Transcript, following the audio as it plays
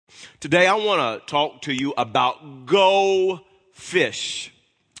Today I want to talk to you about go fish.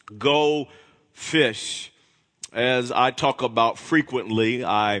 Go fish. As I talk about frequently,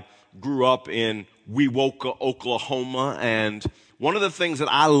 I grew up in Wewoka, Oklahoma, and one of the things that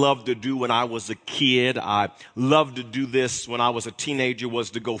I loved to do when I was a kid, I loved to do this when I was a teenager, was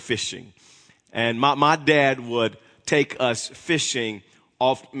to go fishing. And my dad would take us fishing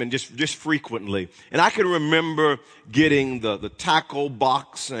often, just frequently. And I can remember getting the tackle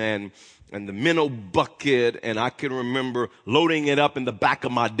box and the minnow bucket, and I can remember loading it up in the back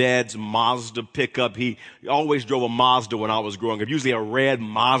of my dad's Mazda pickup. He always drove a Mazda when I was growing up, usually a red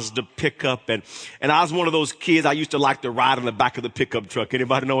Mazda pickup. And I was one of those kids, I used to like to ride in the back of the pickup truck.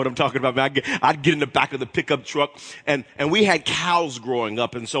 Anybody know what I'm talking about? I'd get in the back of the pickup truck, and we had cows growing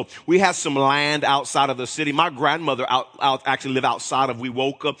up, and so we had some land outside of the city. My grandmother actually lived outside of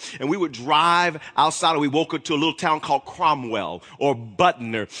Wewoka, and we would drive outside of Wewoka to a little town called Cromwell or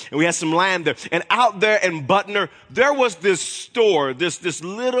Butner, and we had some land there. And out there in Butner, there was this store, this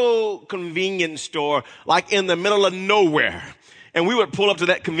little convenience store, like in the middle of nowhere. And we would pull up to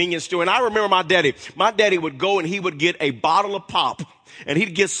that convenience store. And I remember my daddy would go and he would get a bottle of pop, and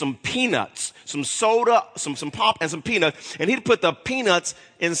he'd get some peanuts, some soda, some pop and some peanuts. And he'd put the peanuts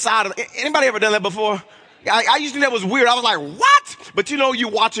inside of, anybody ever done that before? I used to think that was weird. I was like, what? But you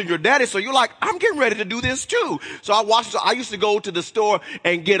watching your daddy, so you're like, I'm getting ready to do this too. So I used to go to the store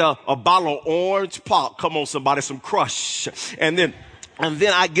and get a bottle of orange pop. Come on, somebody, some Crush. And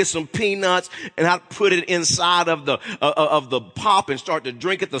then I'd get some peanuts and I'd put it inside of the pop and start to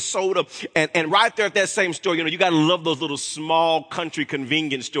drink it, the soda. And right there at that same store, you gotta love those little small country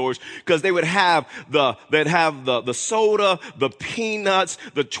convenience stores, because they would have the soda, the peanuts,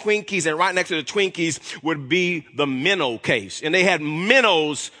 the Twinkies, and right next to the Twinkies would be the minnow case. And they had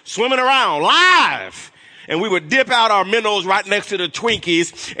minnows swimming around live. And we would dip out our minnows right next to the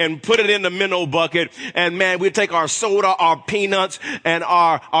Twinkies and put it in the minnow bucket. And man, we'd take our soda, our peanuts, and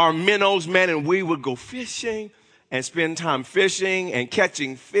our minnows, man, and we would go fishing and spend time fishing and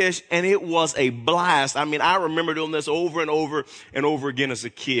catching fish. And it was a blast. I mean, I remember doing this over and over and over again as a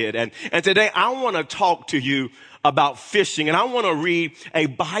kid. And today I want to talk to you about fishing. And I want to read a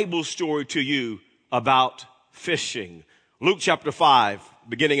Bible story to you about fishing. Luke chapter 5.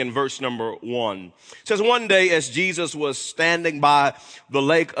 Beginning in verse number 1. It says, one day as Jesus was standing by the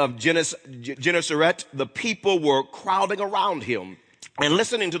lake of Gennesaret, the people were crowding around him and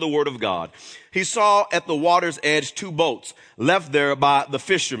listening to the word of God. He saw at the water's edge 2 boats left there by the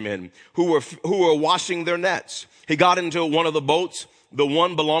fishermen who were washing their nets. He got into one of the boats, the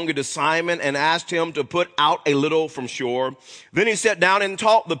one belonging to Simon, and asked him to put out a little from shore. Then he sat down and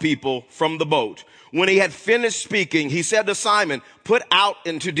taught the people from the boat. When he had finished speaking, he said to Simon, put out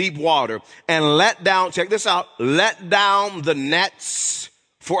into deep water and let down, check this out, let down the nets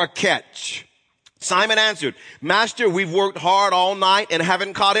for a catch. Simon answered, Master, we've worked hard all night and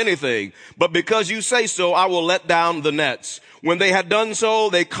haven't caught anything, but because you say so, I will let down the nets. When they had done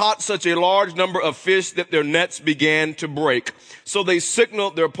so, they caught such a large number of fish that their nets began to break. So they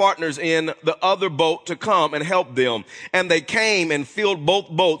signaled their partners in the other boat to come and help them. And they came and filled both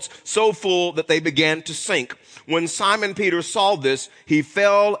boats so full that they began to sink. When Simon Peter saw this, he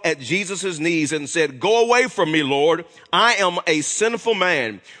fell at Jesus' knees and said, Go away from me, Lord. I am a sinful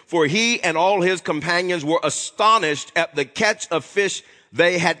man. For he and all his companions were astonished at the catch of fish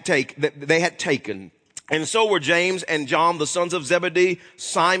they had taken. And so were James and John, the sons of Zebedee,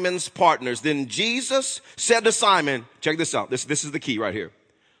 Simon's partners. Then Jesus said to Simon, check this out. This is the key right here.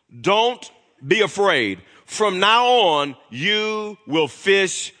 Don't be afraid. From now on, you will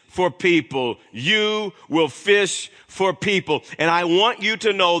fish for people. You will fish for people. And I want you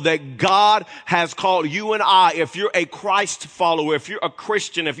to know that God has called you and I, if you're a Christ follower, if you're a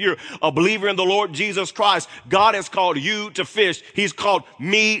Christian, if you're a believer in the Lord Jesus Christ, God has called you to fish. He's called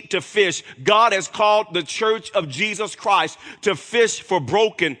me to fish. God has called the church of Jesus Christ to fish for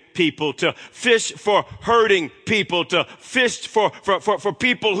broken people, to fish for hurting people, to fish for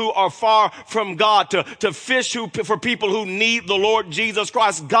people who are far from God, to fish for people who need the Lord Jesus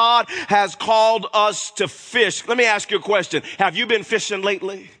Christ. God has called us to fish. Let me ask you a question. Have you been fishing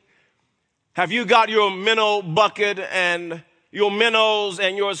lately? Have you got your minnow bucket and your minnows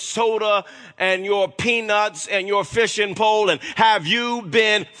and your soda and your peanuts and your fishing pole? And have you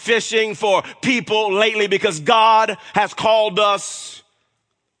been fishing for people lately? Because God has called us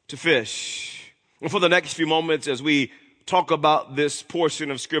to fish. And for the next few moments, as we talk about this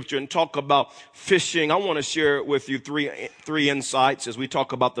portion of scripture and talk about fishing, I want to share with you three insights as we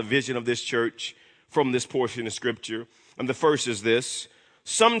talk about the vision of this church from this portion of scripture. And the first is this: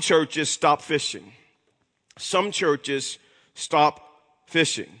 some churches stop fishing. Some churches stop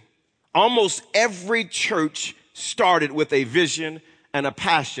fishing. Almost every church started with a vision and a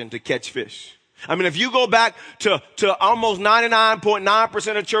passion to catch fish. I mean, if you go back to almost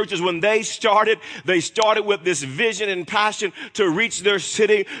 99.9% of churches, when they started with this vision and passion to reach their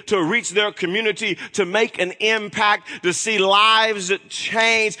city, to reach their community, to make an impact, to see lives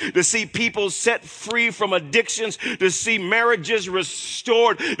change, to see people set free from addictions, to see marriages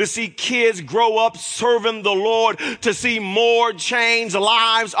restored, to see kids grow up serving the Lord, to see more changed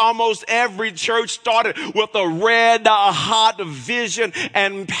lives. Almost every church started with a red hot vision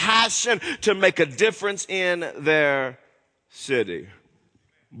and passion to make a difference in their city.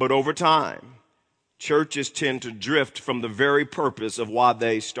 But over time, churches tend to drift from the very purpose of why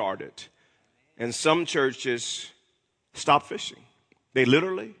they started. And some churches stop fishing. They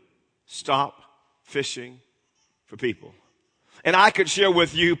literally stop fishing for people. And I could share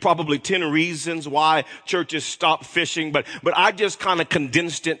with you probably 10 reasons why churches stop fishing, but I just kind of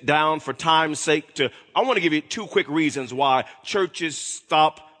condensed it down for time's sake I want to give you 2 quick reasons why churches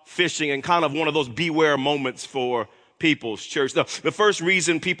stop fishing, and kind of one of those beware moments for people's church. The first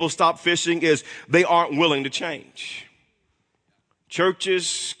reason people stop fishing is they aren't willing to change.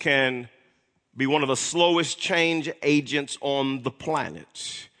 Churches can be one of the slowest change agents on the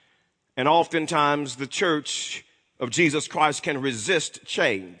planet. And oftentimes the church of Jesus Christ can resist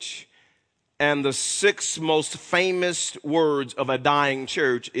change. And the 6 most famous words of a dying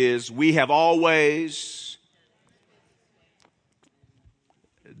church is, "We have always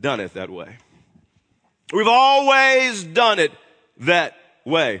done it that way." We've always done it that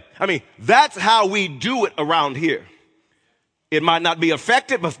way. I mean, that's how we do it around here. It might not be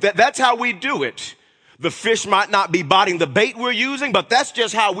effective, but that's how we do it. The fish might not be biting the bait we're using, but that's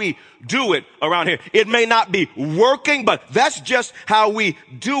just how we do it around here. It may not be working, but that's just how we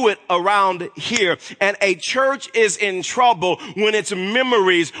do it around here. And a church is in trouble when its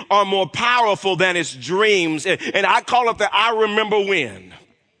memories are more powerful than its dreams. And I call it the I remember when.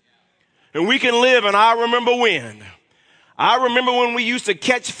 And we can live and I remember when. I remember when we used to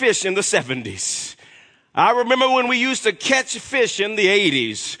catch fish in the 70s. I remember when we used to catch fish in the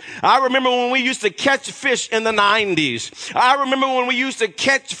 80s. I remember when we used to catch fish in the 90s. I remember when we used to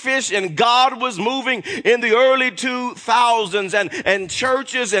catch fish and God was moving in the early 2000s and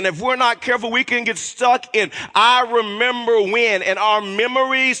churches. And if we're not careful, we can get stuck in I remember when, and our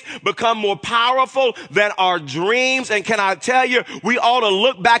memories become more powerful than our dreams. And can I tell you, we ought to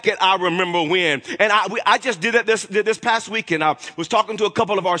look back at I remember when. And I just did that this past weekend. I was talking to a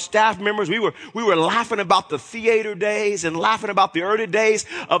couple of our staff members. We were laughing about the theater days and laughing about the early days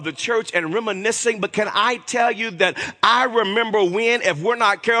of the church and reminiscing. But can I tell you that I remember when, if we're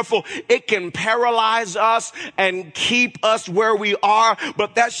not careful, it can paralyze us and keep us where we are.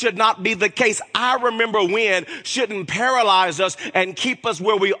 But that should not be the case. I remember when shouldn't paralyze us and keep us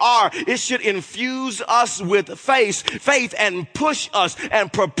where we are. It should infuse us with faith and push us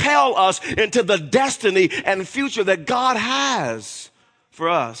and propel us into the destiny and future that God has for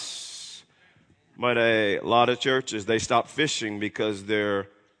us. But a lot of churches, they stop fishing because they're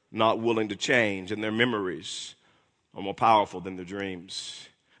not willing to change, and their memories are more powerful than their dreams.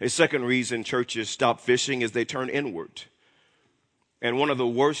 A second reason churches stop fishing is they turn inward. And one of the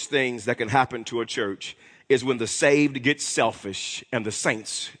worst things that can happen to a church is when the saved get selfish and the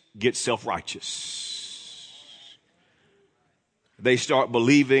saints get self-righteous. They start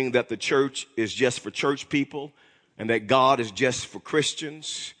believing that the church is just for church people and that God is just for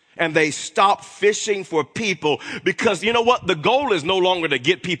Christians. And they stop fishing for people because, you know what? The goal is no longer to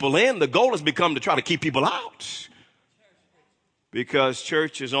get people in. The goal has become to try to keep people out. Because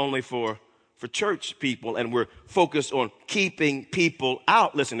church is only for church people, and we're focused on keeping people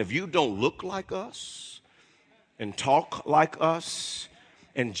out. Listen, if you don't look like us and talk like us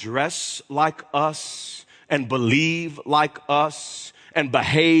and dress like us and believe like us and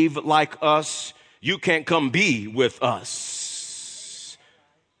behave like us, you can't come be with us.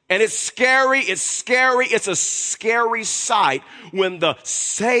 And it's scary. It's a scary sight when the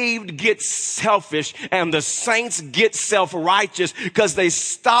saved get selfish and the saints get self-righteous because they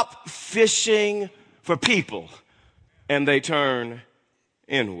stop fishing for people and they turn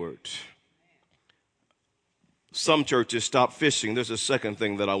inward. Some churches stop fishing. There's a second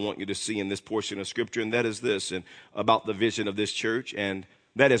thing that I want you to see in this portion of scripture, and that is this, and about the vision of this church, and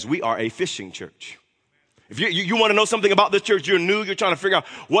that is we are a fishing church. If you want to know something about this church, you're new, you're trying to figure out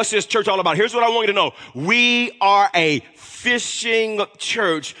what's this church all about. Here's what I want you to know. We are a fishing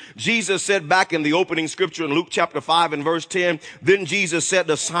church. Jesus said back in the opening scripture in Luke chapter 5 and verse 10, then Jesus said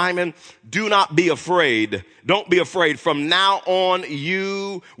to Simon, do not be afraid. Don't be afraid. From now on,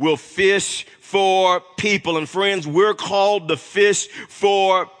 you will fish for people. And friends, we're called to fish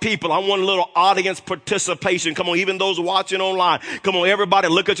for people. I want a little audience participation. Come on, even those watching online. Come on, everybody,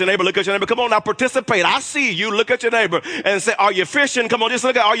 look at your neighbor, look at your neighbor. Come on now, participate. I see you. Look at your neighbor and say, are you fishing? Come on, just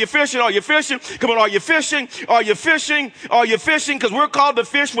look at, are you fishing? Are you fishing? Come on, are you fishing? Are you fishing? Are you fishing? Because we're called to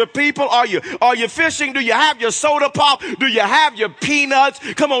fish with people. Are you fishing? Do you have your soda pop? Do you have your peanuts?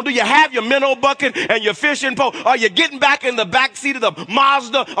 Come on, do you have your minnow bucket and your fishing pole? Are you getting back in the back seat of the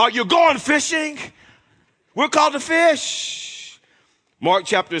Mazda? Are you going fishing? We're called to fish. Mark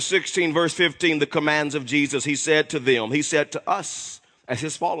chapter 16, verse 15, the commands of Jesus. He said to them, he said to us as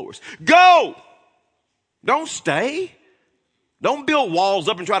his followers, go. Don't stay. Don't build walls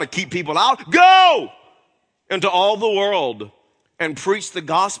up and try to keep people out. Go into all the world and preach the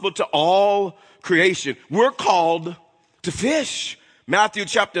gospel to all creation. We're called to fish. Matthew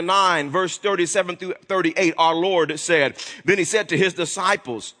chapter 9, verse 37 through 38, our Lord said, then he said to his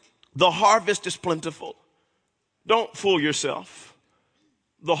disciples, the harvest is plentiful. Don't fool yourself.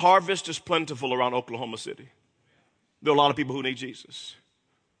 The harvest is plentiful around Oklahoma City. There are a lot of people who need Jesus.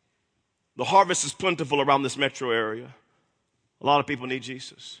 The harvest is plentiful around this metro area. A lot of people need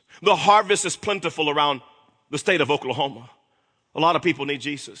Jesus. The harvest is plentiful around the state of Oklahoma. A lot of people need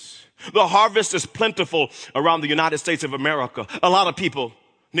Jesus. The harvest is plentiful around the United States of America. A lot of people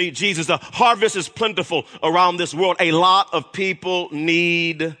need Jesus. The harvest is plentiful around this world. A lot of people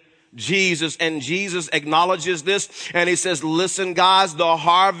need Jesus, and Jesus acknowledges this, and he says, listen, guys, the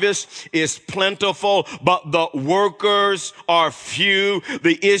harvest is plentiful, but the workers are few.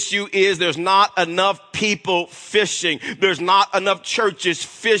 The issue is there's not enough people fishing. There's not enough churches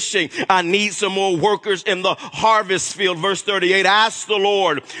fishing. I need some more workers in the harvest field. Verse 38, ask the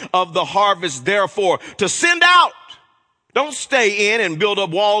Lord of the harvest, therefore, to send out. Don't stay in and build up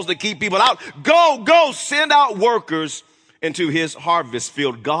walls to keep people out. Go, send out workers into his harvest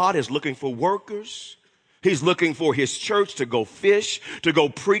field. God is looking for workers. He's looking for his church to go fish, to go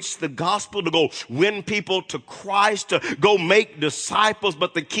preach the gospel, to go win people to Christ, to go make disciples.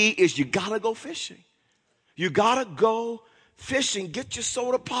 But the key is you gotta go fishing. You gotta go fishing. Get your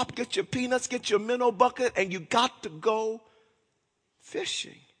soda pop, get your peanuts, get your minnow bucket, and you got to go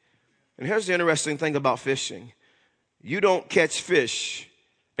fishing. And here's the interesting thing about fishing. You don't catch fish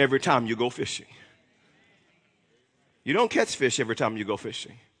every time you go fishing. You don't catch fish every time you go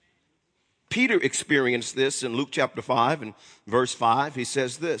fishing. Peter experienced this in Luke chapter 5 and verse 5. He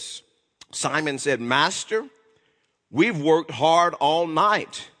says this, Simon said, Master, we've worked hard all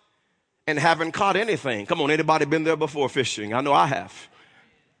night and haven't caught anything. Come on, anybody been there before fishing? I know I have.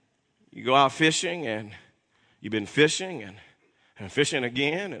 You go out fishing and you've been fishing and fishing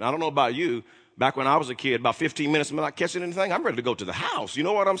again. And I don't know about you, back when I was a kid, about 15 minutes, I'm not catching anything. I'm ready to go to the house. You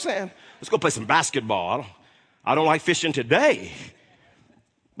know what I'm saying? Let's go play some basketball. I don't like fishing today.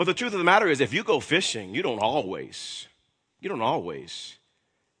 But the truth of the matter is, if you go fishing, you don't always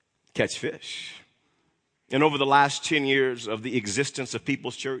catch fish. And over the last 10 years of the existence of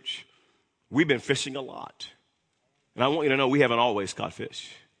People's Church, we've been fishing a lot. And I want you to know we haven't always caught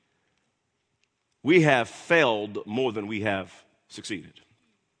fish. We have failed more than we have succeeded.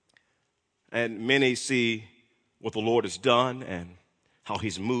 And many see what the Lord has done and how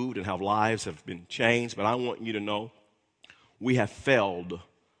he's moved and how lives have been changed. But I want you to know we have failed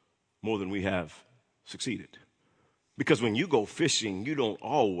more than we have succeeded. Because when you go fishing, you don't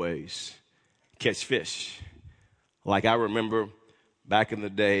always catch fish. Like I remember back in the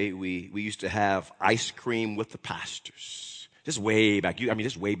day, we used to have ice cream with the pastors. Just way back.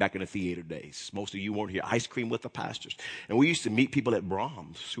 Just way back in the theater days. Most of you weren't here. Ice cream with the pastors. And we used to meet people at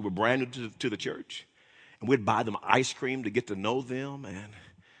Brahms who were brand new to the church. And we'd buy them ice cream to get to know them.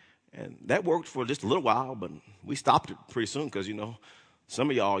 And that worked for just a little while, but we stopped it pretty soon because, some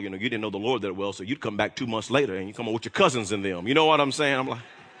of y'all, you didn't know the Lord that well, so you'd come back 2 months later and you come on with your cousins and them. You know what I'm saying? I'm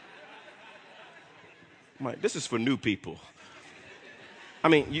like, this is for new people.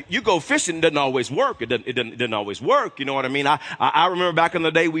 You go fishing, it doesn't always work. It doesn't always work. You know what I mean? I remember back in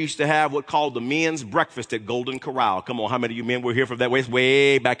the day, we used to have what called the men's breakfast at Golden Corral. Come on, how many of you men were here for that?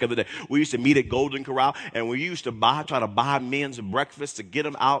 Way back in the day. We used to meet at Golden Corral, and we used to try to buy men's breakfast to get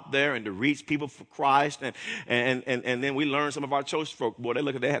them out there and to reach people for Christ. And then we learned some of our church folk, boy,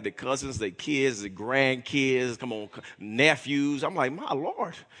 they had their cousins, their kids, their grandkids, come on, nephews. I'm like, my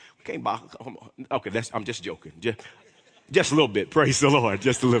Lord, we can't buy. Okay, I'm just joking. Just a little bit. Praise the Lord.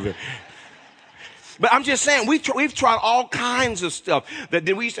 Just a little bit. But I'm just saying, we've tried all kinds of stuff. That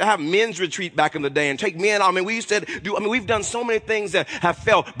we used to have men's retreat back in the day and take men. We used to we've done so many things that have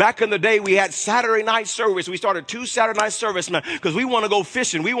failed. Back in the day, we had Saturday night service. We started 2 Saturday night service, man, because we want to go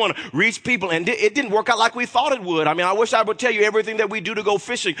fishing. We want to reach people, and it didn't work out like we thought it would. I wish I would tell you everything that we do to go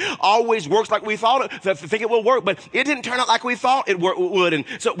fishing always works like we thought it, think it will work, but it didn't turn out like we thought it would. And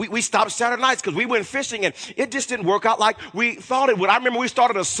so we stopped Saturday nights because we went fishing, and it just didn't work out like we thought it would. I remember we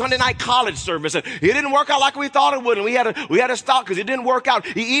started a Sunday night college service, and it didn't work out like we thought it would, and we had to stop because it didn't work out.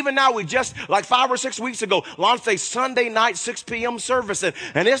 Even now, we just, like 5 or 6 weeks ago, launched a Sunday night 6 p.m. service,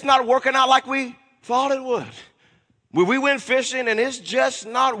 and it's not working out like we thought it would. We went fishing, and it's just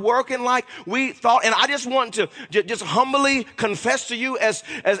not working like we thought. And I just want to just humbly confess to you as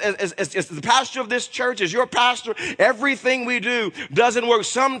the pastor of this church, as your pastor, everything we do doesn't work.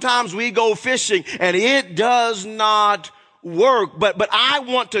 Sometimes we go fishing, and it does not work. But I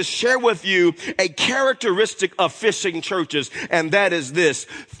want to share with you a characteristic of fishing churches, and that is this.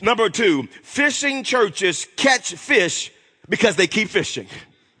 Number 2, fishing churches catch fish because they keep fishing.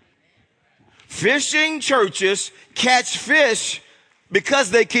 Fishing churches catch fish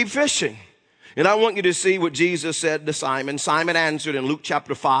because they keep fishing. And I want you to see what Jesus said to Simon. Simon answered in Luke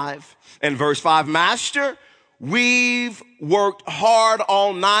chapter 5 and verse 5, Master, we've worked hard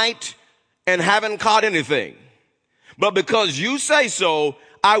all night and haven't caught anything. But because you say so,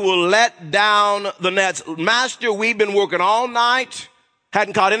 I will let down the nets. Master, we've been working all night,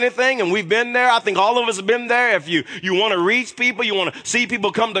 hadn't caught anything, and we've been there. I think all of us have been there. If you want to reach people, you want to see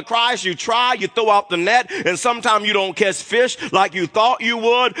people come to Christ, you try, you throw out the net, and sometimes you don't catch fish like you thought you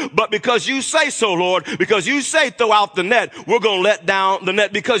would. But because you say so, Lord, because you say throw out the net, we're going to let down the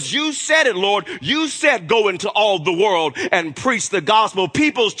net. Because you said it, Lord, you said go into all the world and preach the gospel.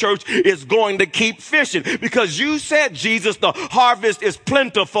 People's Church is going to keep fishing. Because you said, Jesus, the harvest is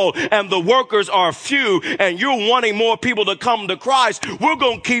plentiful and the workers are few, and you're wanting more people to come to Christ. We're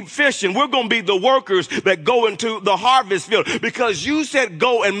going to keep fishing. We're going to be the workers that go into the harvest field. Because you said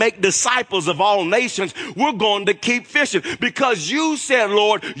go and make disciples of all nations, we're going to keep fishing. Because you said,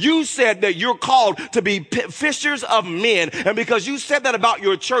 Lord, you said that you're called to be fishers of men. And because you said that about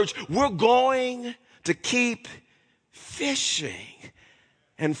your church, we're going to keep fishing.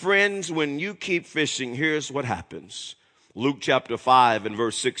 And friends, when you keep fishing, here's what happens. Luke chapter 5 and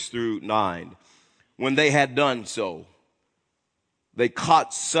verse 6 through 9. When they had done so, they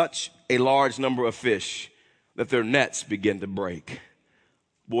caught such a large number of fish that their nets began to break.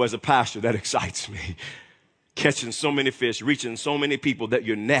 Boy, as a pastor, that excites me. Catching so many fish, reaching so many people that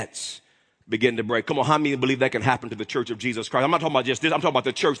your nets begin to break. Come on, how many believe that can happen to the church of Jesus Christ? I'm not talking about just this. I'm talking about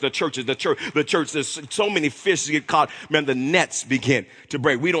the church. There's so many fish get caught. Man, the nets begin to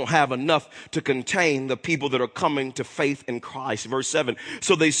break. We don't have enough to contain the people that are coming to faith in Christ. Verse 7.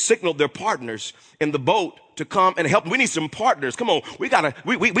 So they signaled their partners in the boat to come and help. We need some partners. Come on.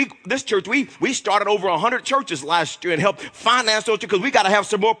 This church, we started over 100 churches last year and helped finance those because we got to have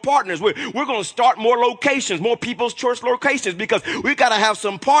some more partners. We're going to start more locations, more People's Church locations, because we got to have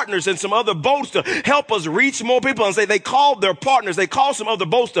some partners and some other boats to help us reach more people. And say they called their partners. They called some other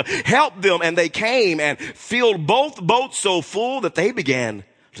boats to help them, and they came and filled both boats so full that they began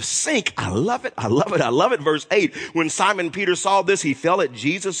to sink. I love it. I love it. I love it. Verse 8. When Simon Peter saw this, he fell at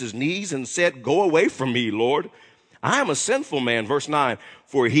Jesus' knees and said, Go away from me, Lord. I am a sinful man. Verse 9.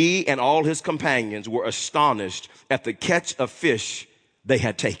 For he and all his companions were astonished at the catch of fish they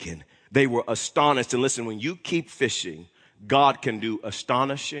had taken. They were astonished. And listen, when you keep fishing, God can do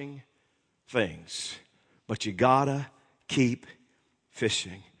astonishing things. But you gotta keep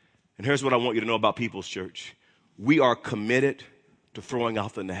fishing. And here's what I want you to know about People's Church. We are committed to throwing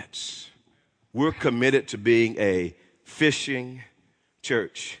out the nets. We're committed to being a fishing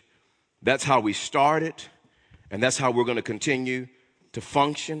church. That's how we started, and that's how we're going to continue to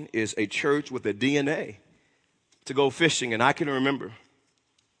function, is a church with a DNA to go fishing. And I can remember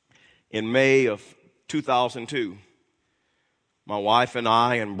in May of 2002, my wife and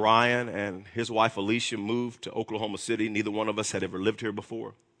I and Brian and his wife Alicia moved to Oklahoma City. Neither one of us had ever lived here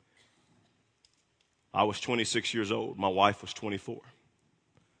before. I was 26 years old. My wife was 24.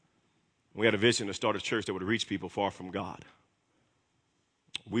 We had a vision to start a church that would reach people far from God.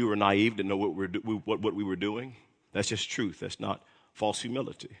 We were naive to know what we were doing. That's just truth. That's not false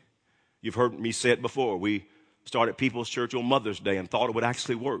humility. You've heard me say it before. We started People's Church on Mother's Day and thought it would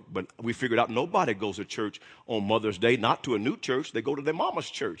actually work. But we figured out nobody goes to church on Mother's Day, not to a new church. They go to their mama's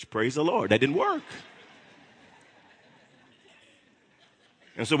church. Praise the Lord. That didn't work.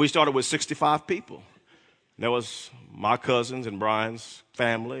 And so we started with 65 people. There was my cousins and Brian's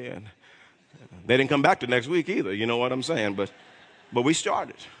family, and they didn't come back the next week either. You know what I'm saying? But we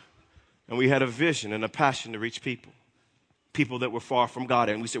started. And we had a vision and a passion to reach people that were far from God.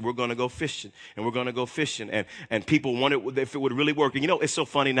 And we said, we're going to go fishing, and we're going to go fishing. And people wanted, if it would really work. And it's so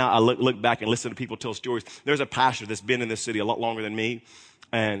funny now. I look back and listen to people tell stories. There's a pastor that's been in this city a lot longer than me.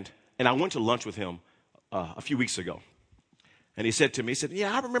 And I went to lunch with him a few weeks ago. And he said to me,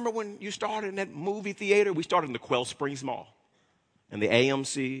 yeah, I remember when you started in that movie theater. We started in the Quail Springs Mall and the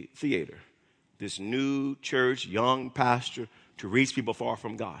AMC Theater. This new church, young pastor to reach people far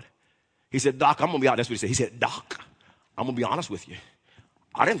from God. He said, Doc, I'm going to be honest. That's what he said. He said, Doc, I'm going to be honest with you.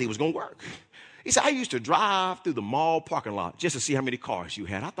 I didn't think it was going to work. He said, I used to drive through the mall parking lot just to see how many cars you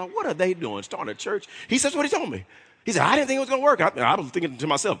had. I thought, what are they doing, starting a church? He said, that's what he told me. He said, I didn't think it was going to work. I was thinking to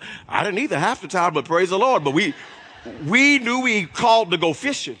myself, I didn't either half the time, but praise the Lord. But we knew we called to go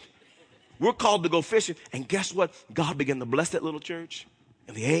fishing. We're called to go fishing. And guess what? God began to bless that little church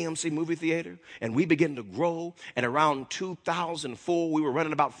in the AMC movie theater, and we began to grow. And around 2004, we were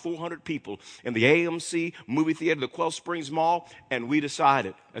running about 400 people in the AMC movie theater, the Quail Springs Mall, and we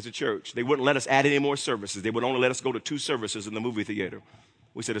decided as a church, they wouldn't let us add any more services. They would only let us go to 2 services in the movie theater.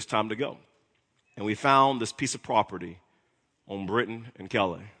 We said, it's time to go. And we found this piece of property on Britton and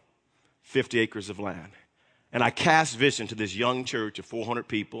Kelly, 50 acres of land. And I cast vision to this young church of 400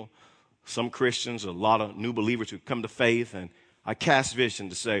 people, some Christians, a lot of new believers who come to faith, and I cast vision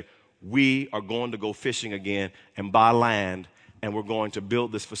to say, we are going to go fishing again and buy land, and we're going to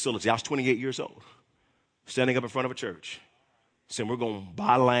build this facility. I was 28 years old, standing up in front of a church, saying we're going to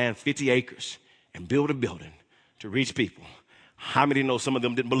buy land, 50 acres, and build a building to reach people. How many know some of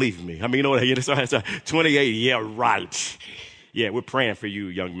them didn't believe in me? I mean, you know what? It's 28, yeah, right. Yeah, we're praying for you,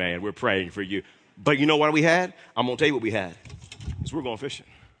 young man. We're praying for you. But you know what we had? I'm going to tell you what we had. Is we're going fishing.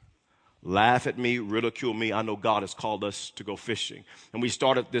 Laugh at me, ridicule me. I know God has called us to go fishing. And we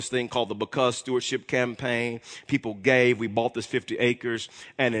started this thing called the Because Stewardship Campaign. People gave. We bought this 50 acres.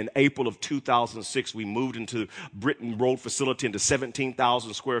 And in April of 2006, we moved into Britton Road facility into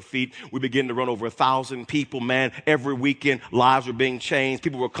 17,000 square feet. We began to run over 1,000 people, man. Every weekend, lives were being changed.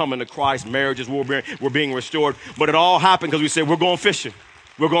 People were coming to Christ. Marriages were being restored. But it all happened because we said, we're going fishing.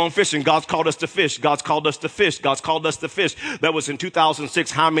 We're going fishing. God's called us to fish. God's called us to fish. God's called us to fish. That was in 2006.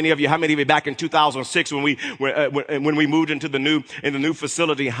 How many of you back in 2006 when we moved into the new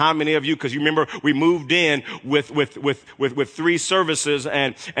facility? How many of you? Because you remember we moved in with 3 services,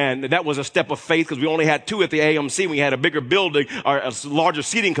 and that was a step of faith because we only had 2 at the AMC. We had a bigger building or a larger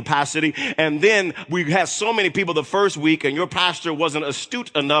seating capacity, and then we had so many people the first week, and your pastor wasn't astute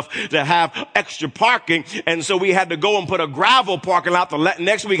enough to have extra parking, and so we had to go and put a gravel parking lot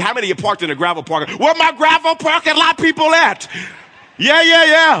next week. How many of you parked in a gravel parking? Where my gravel parking lot people at?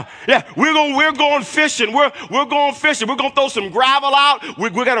 Yeah. We're going fishing. We're going fishing. We're going to throw some gravel out. We're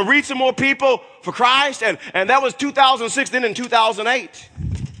going to reach some more people for Christ. And that was 2006. Then in 2008,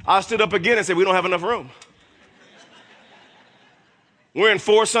 I stood up again and said, we don't have enough room. We're in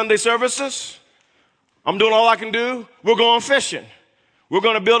 4 Sunday services. I'm doing all I can do. We're going fishing. We're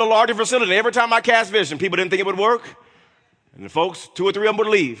going to build a larger facility. Every time I cast vision, people didn't think it would work. And the folks, 2 or 3 of them would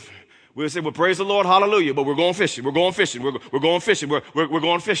leave. We would say, well, praise the Lord, hallelujah, but we're going fishing. We're going fishing. We're going fishing. We're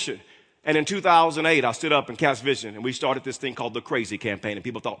going fishing. And in 2008, I stood up and cast vision, and we started this thing called the Crazy Campaign. And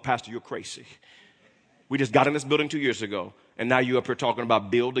people thought, Pastor, you're crazy. We just got in this building 2 years ago, and now you're up here talking about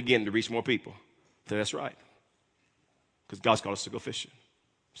build again to reach more people. So that's right. Because God's called us to go fishing.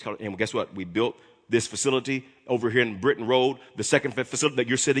 And guess what? We built this facility over here in Britton Road, the second facility that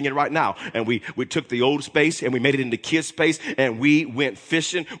you're sitting in right now. And we took the old space and we made it into kids space, and we went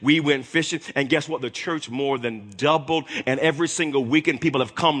fishing. And guess what? The church more than doubled. And every single weekend, people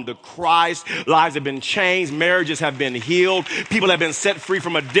have come to Christ. Lives have been changed. Marriages have been healed. People have been set free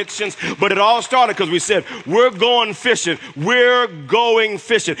from addictions. But it all started because we said, we're going fishing. We're going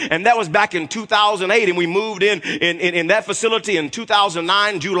fishing. And that was back in 2008. And we moved in that facility in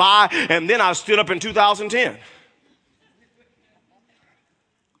 2009, July. And then I stood up in 2010.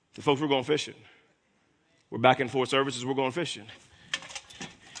 The folks, we're going fishing. We're back in 4 services. We're going fishing.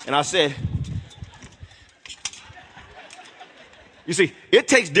 And I said, you see, it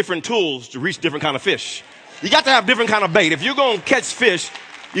takes different tools to reach different kind of fish. You got to have different kind of bait. If you're going to catch fish,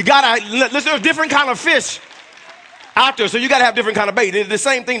 you got to, there's different kind of fish out there. So you got to have different kind of bait. The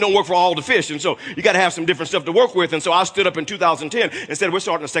same thing don't work for all the fish. And so you got to have some different stuff to work with. And so I stood up in 2010 and said, we're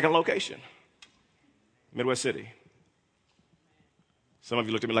starting a second location. Midwest City. Some of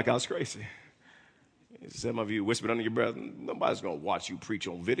you looked at me like I was crazy. Some of you whispered under your breath, nobody's going to watch you preach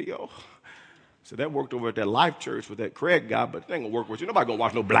on video. So that worked over at that Life Church with that Craig guy, but it ain't going to work with you. Nobody going to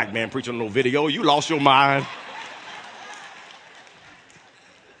watch no black man preach on no video. You lost your mind.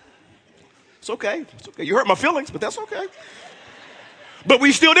 It's okay. It's okay. You hurt my feelings, but that's okay. But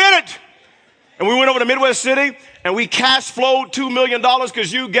we still did it. And we went over to Midwest City and we cash flowed $2 million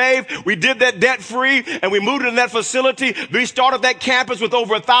because you gave. We did that debt free and we moved into that facility. We started that campus with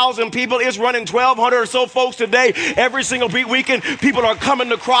over 1,000 people. It's running 1,200 or so folks today. Every single weekend, people are coming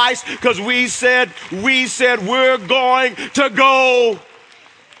to Christ because we said we're going to go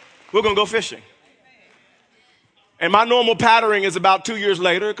fishing. And my normal patterning is about 2 years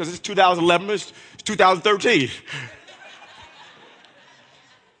later because it's 2011, it's 2013.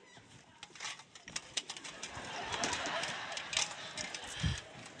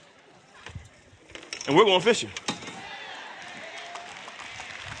 And we're going fishing.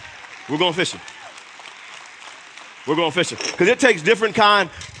 We're going fishing. We're going fishing. Because it takes different kind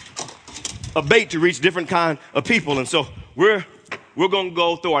of bait to reach different kind of people. And so we're going to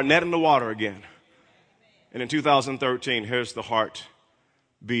go throw our net in the water again. And in 2013, here's the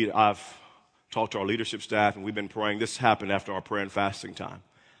heartbeat. I've talked to our leadership staff, and we've been praying. This happened after our prayer and fasting time.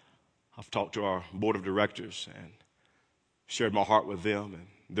 I've talked to our board of directors and shared my heart with them, and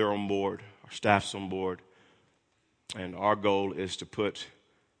they're on board. Our staff's on board. And our goal is to put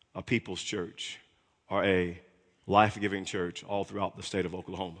a people's church or a life-giving church all throughout the state of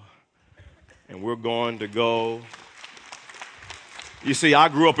Oklahoma. And we're going to go. You see, I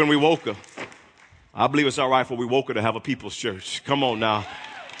grew up in Wewoka. I believe it's all right for Wewoka to have a people's church. Come on now.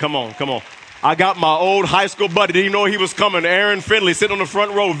 Come on. I got my old high school buddy. Didn't know he was coming. Aaron Finley sitting on the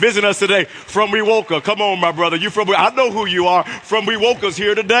front row visiting us today from Wewoka. Come on, my brother. I know who you are. From Wewoka's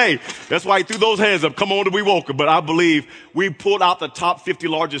here today. That's why he threw those hands up. Come on to Wewoka. But I believe we pulled out the top 50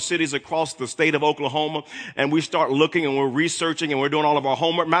 largest cities across the state of Oklahoma, and we start looking and we're researching and we're doing all of our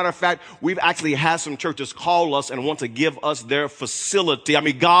homework. Matter of fact, we've actually had some churches call us and want to give us their facility. I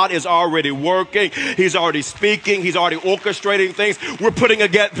mean, God is already working. He's already speaking. He's already orchestrating things. We're putting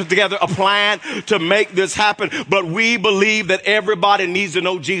together a plan to make this happen. But we believe that everybody needs to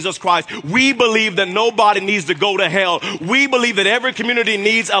know Jesus Christ. We believe that nobody needs to go to hell. We believe that every community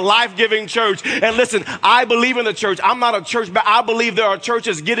needs a life-giving church. And listen, I believe in the church. I'm not a church, but I believe there are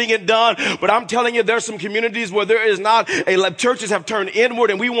churches getting it done. But I'm telling you, there's some communities where there is not churches have turned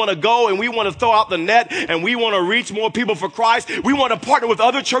inward, and we want to go and we want to throw out the net and we want to reach more people for Christ. We want to partner with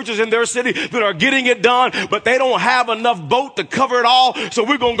other churches in their city that are getting it done, but they don't have enough boat to cover it all. So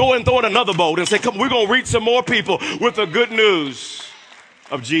we're going to go and throw in another boat and say, come, we're going to reach some more people with the good news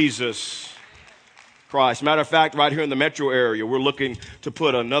of Jesus Christ. Matter of fact, right here in the metro area, we're looking to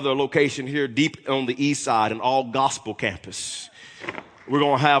put another location here deep on the east side, an all gospel campus. We're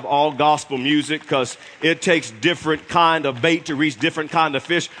going to have all gospel music because it takes different kind of bait to reach different kind of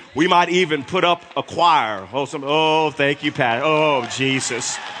fish. We might even put up a choir. Oh, thank you, Pat. Oh,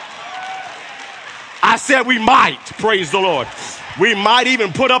 Jesus. I said we might. Praise the Lord. We might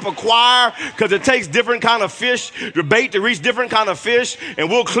even put up a choir because it takes different kind of fish, the bait to reach different kind of fish. And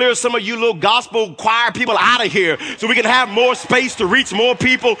we'll clear some of you little gospel choir people out of here so we can have more space to reach more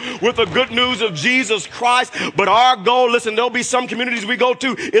people with the good news of Jesus Christ. But our goal, listen, there'll be some communities we go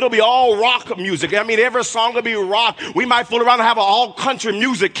to, it'll be all rock music. I mean, every song will be rock. We might fool around and have an all country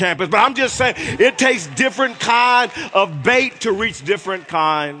music campus. But I'm just saying it takes different kind of bait to reach different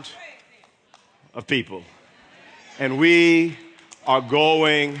kind of people. And we are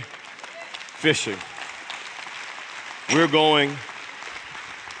going fishing. We're going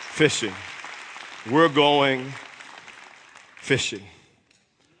fishing. We're going fishing.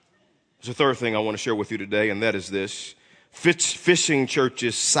 There's a third thing I want to share with you today, and that is this. Fishing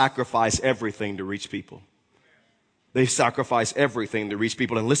churches sacrifice everything to reach people. They sacrifice everything to reach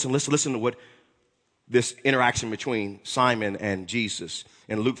people. And listen to what this interaction between Simon and Jesus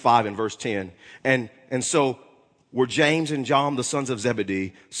in Luke 5 and verse 10. And so were James and John, the sons of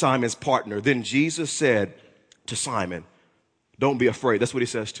Zebedee, Simon's partner. Then Jesus said to Simon, don't be afraid. That's what he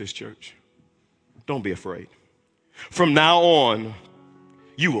says to his church. Don't be afraid. From now on,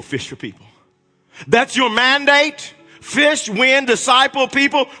 you will fish for people. That's your mandate. Fish, win, disciple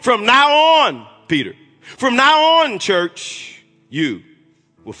people. From now on, Peter. From now on, church, you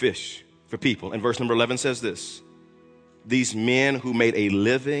will fish for people. And verse number 11 says this. These men who made a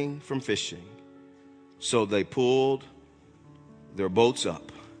living from fishing, so they pulled their boats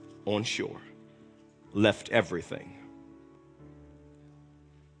up on shore, left everything.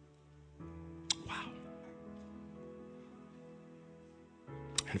 Wow.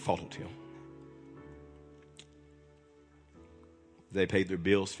 And followed him. They paid their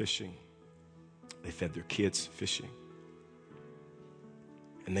bills fishing. They fed their kids fishing.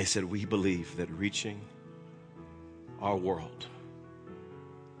 And they said, we believe that reaching our world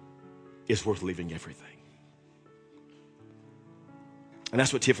is worth leaving everything. And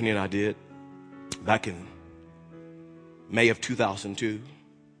that's what Tiffany and I did back in May of 2002.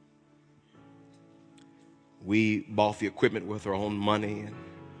 We bought the equipment with our own money and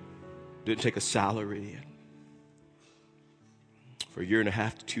didn't take a salary. And for a year and a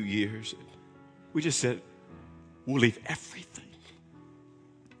half to 2 years, we just said, we'll leave everything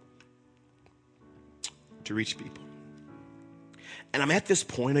to reach people. And I'm at this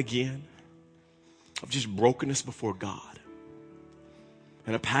point again of just brokenness before God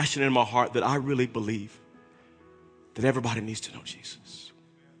and a passion in my heart that I really believe that everybody needs to know Jesus.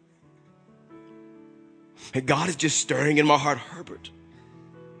 And God is just stirring in my heart, Herbert,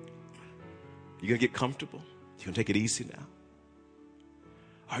 you're going to get comfortable. You're going to take it easy now.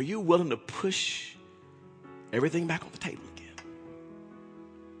 Are you willing to push everything back on the table again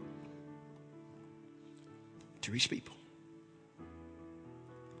to reach people?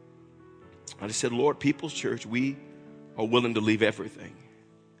 I just said, Lord, People's Church, we are willing to leave everything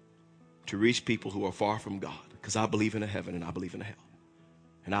to reach people who are far from God, because I believe in a heaven and I believe in a hell.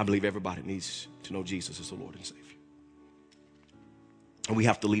 And I believe everybody needs to know Jesus as the Lord and Savior. And we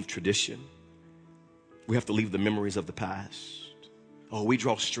have to leave tradition. We have to leave the memories of the past. Oh, we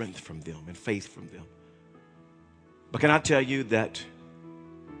draw strength from them and faith from them. But can I tell you that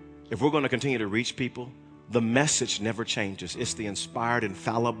if we're going to continue to reach people, the message never changes. It's the inspired,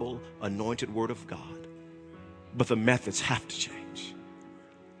 infallible, anointed word of God. But the methods have to change.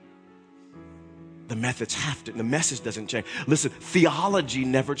 The methods have to. The message doesn't change. Listen, theology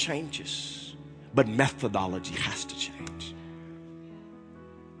never changes, but methodology has to change.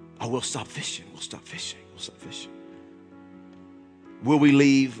 Oh, we'll stop fishing. We'll stop fishing. We'll stop fishing. Will we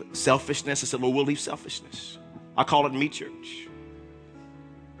leave selfishness? I said, Lord, we'll leave selfishness. I call it me church.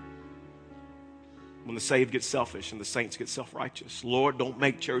 When the saved get selfish and the saints get self-righteous. Lord, don't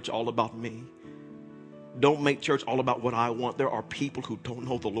make church all about me. Don't make church all about what I want. There are people who don't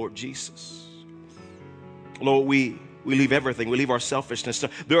know the Lord Jesus. Lord, we leave everything. We leave our selfishness.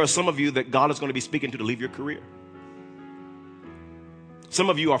 There are some of you that God is going to be speaking to leave your career.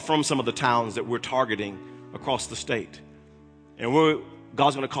 Some of you are from some of the towns that we're targeting across the state. And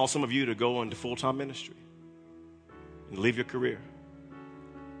God's going to call some of you to go into full-time ministry and leave your career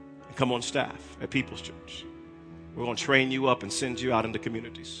and come on staff at People's Church. We're going to train you up and send you out into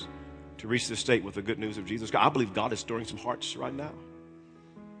communities to reach the state with the good news of Jesus. I believe God is stirring some hearts right now.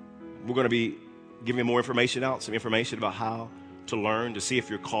 We're going to be giving more information out, some information about how to learn, to see if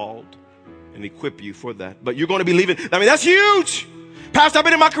you're called and equip you for that. But you're going to be leaving. I mean, that's huge. Pastor, I've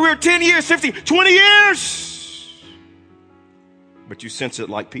been in my career 10 years, 15, 20 years. But you sense it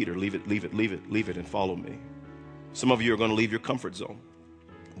like Peter. Leave it, leave it, leave it, leave it, and follow me. Some of you are going to leave your comfort zone.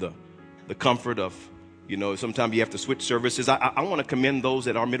 The comfort of, sometimes you have to switch services. I want to commend those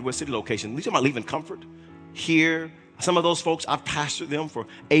at our Midwest City location. At least I'm not leaving comfort. Here, some of those folks, I've pastored them for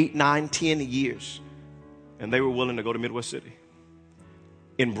 8, 9, 10 years. And they were willing to go to Midwest City.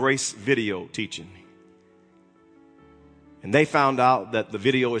 Embrace video teaching. And they found out that the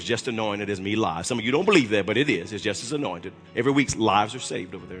video is just anointed as me live. Some of you don't believe that, but it is. It's just as anointed. Every week, lives are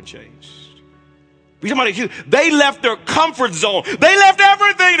saved over there and changed. They left their comfort zone. They left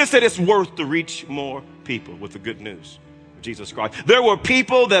everything and said it's worth to reach more people with the good news of Jesus Christ. There were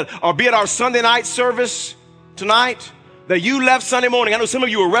people that are be at our Sunday night service tonight that you left Sunday morning. I know some of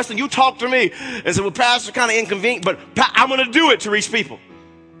you were wrestling. You talked to me and said, well, Pastor, kind of inconvenient, but I'm going to do it to reach people.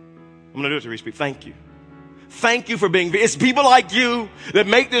 I'm going to do it to reach people. Thank you. Thank you for being, it's people like you that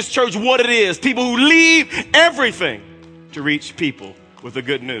make this church what it is. People who leave everything to reach people with the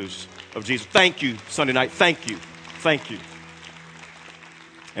good news of Jesus. Thank you, Sunday night. Thank you. Thank you.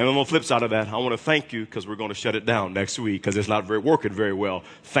 And on the flip side of that, I want to thank you because we're going to shut it down next week because it's not working very well.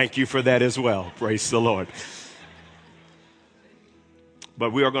 Thank you for that as well. Praise the Lord.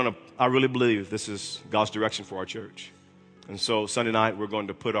 But we are going to, I really believe this is God's direction for our church. And so Sunday night, we're going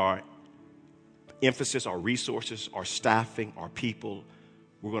to put our emphasis, our resources, our staffing, our people,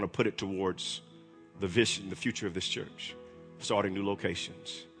 we're going to put it towards the vision, the future of this church, starting new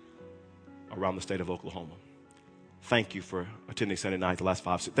locations around the state of Oklahoma. Thank you for attending Sunday night, the last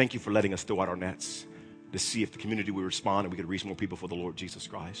 5. Thank you for letting us throw out our nets to see if the community would respond and we could reach more people for the Lord Jesus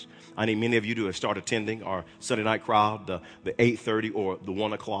Christ. I need many of you to start attending our Sunday night crowd, the 8:30 or the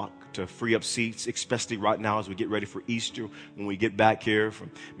 1 o'clock to free up seats, especially right now as we get ready for Easter. When we get back here,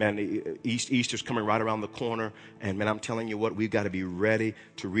 Easter's coming right around the corner. And man, I'm telling you what, we've got to be ready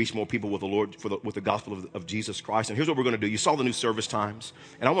to reach more people with the Lord, with the gospel of Jesus Christ. And here's what we're going to do. You saw the new service times.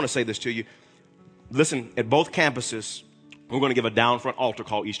 And I want to say this to you. Listen, at both campuses, we're going to give a down front altar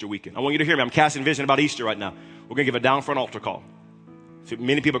call Easter weekend. I want you to hear me. I'm casting vision about Easter right now. We're going to give a down front altar call. So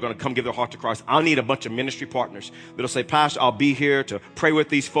many people are going to come give their heart to Christ. I'll need a bunch of ministry partners that'll say, Pastor, I'll be here to pray with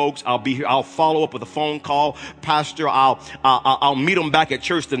these folks. I'll be here. I'll follow up with a phone call. Pastor, I'll meet them back at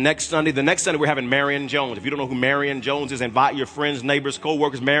church the next Sunday. The next Sunday, we're having Marion Jones. If you don't know who Marion Jones is, invite your friends, neighbors,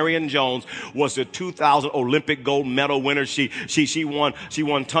 co-workers. Marion Jones was the 2000 Olympic gold medal winner. She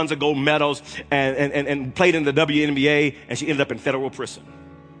won tons of gold medals and played in the WNBA, and she ended up in federal prison.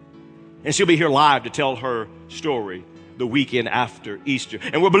 And she'll be here live to tell her story the weekend after Easter.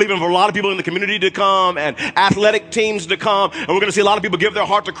 And we're believing for a lot of people in the community to come and athletic teams to come. And we're going to see a lot of people give their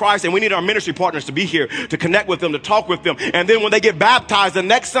heart to Christ. And we need our ministry partners to be here to connect with them, to talk with them. And then when they get baptized the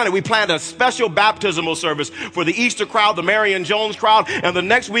next Sunday, we planned a special baptismal service for the Easter crowd, the Marion Jones crowd. And the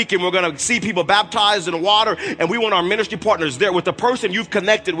next weekend, we're going to see people baptized in water. And we want our ministry partners there with the person you've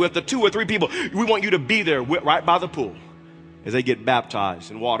connected with, the 2 or 3 people. We want you to be there right by the pool as they get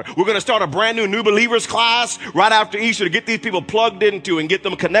baptized in water. We're going to start a brand new believers class right after Easter to get these people plugged into and get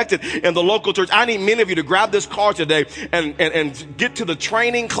them connected in the local church. I need many of you to grab this card today and get to the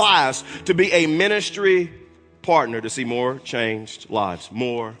training class to be a ministry partner to see more changed lives.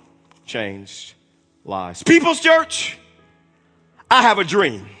 More changed lives. People's Church, I have a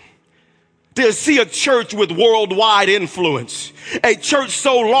dream to see a church with worldwide influence. A church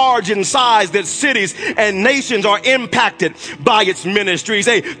so large in size that cities and nations are impacted by its ministries.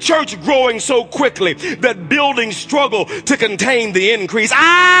 A church growing so quickly that buildings struggle to contain the increase.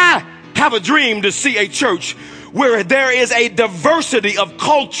 I have a dream to see a church where there is a diversity of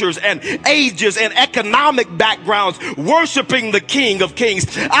cultures and ages and economic backgrounds worshiping the King of Kings.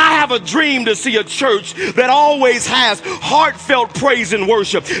 I have a dream to see a church that always has heartfelt praise and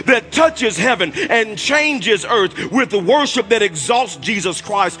worship, that touches heaven and changes earth with the worship that exalts Jesus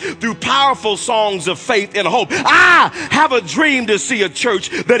Christ through powerful songs of faith and hope. I have a dream to see a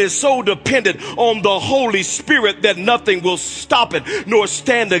church that is so dependent on the Holy Spirit that nothing will stop it nor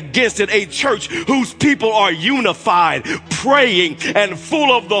stand against it. A church whose people are unified, praying, and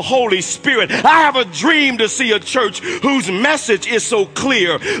full of the Holy Spirit. I have a dream to see a church whose message is so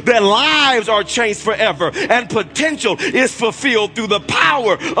clear that lives are changed forever and potential is fulfilled through the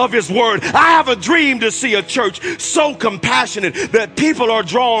power of His Word. I have a dream to see a church so compassionate that people are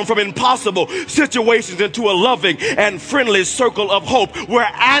drawn from impossible situations into a loving and friendly circle of hope where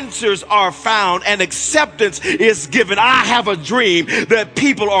answers are found and acceptance is given. I have a dream that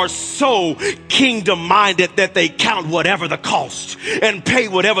people are so kingdom-minded that they count whatever the cost and pay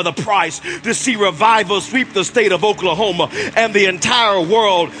whatever the price to see revival sweep the state of Oklahoma and the entire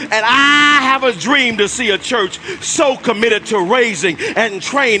world. And I have a dream to see a church so committed to raising and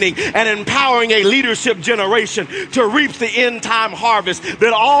training and empowering a leadership generation to reap the end time harvest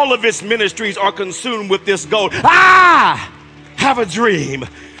that all of its ministries are consumed with this goal. I have a dream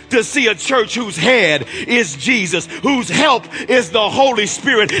to see a church whose head is Jesus, whose help is the Holy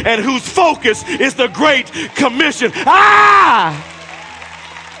Spirit, and whose focus is the Great Commission. I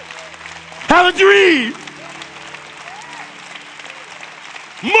have a dream.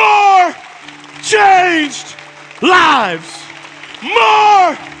 More changed lives.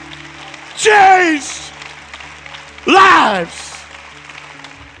 More changed lives.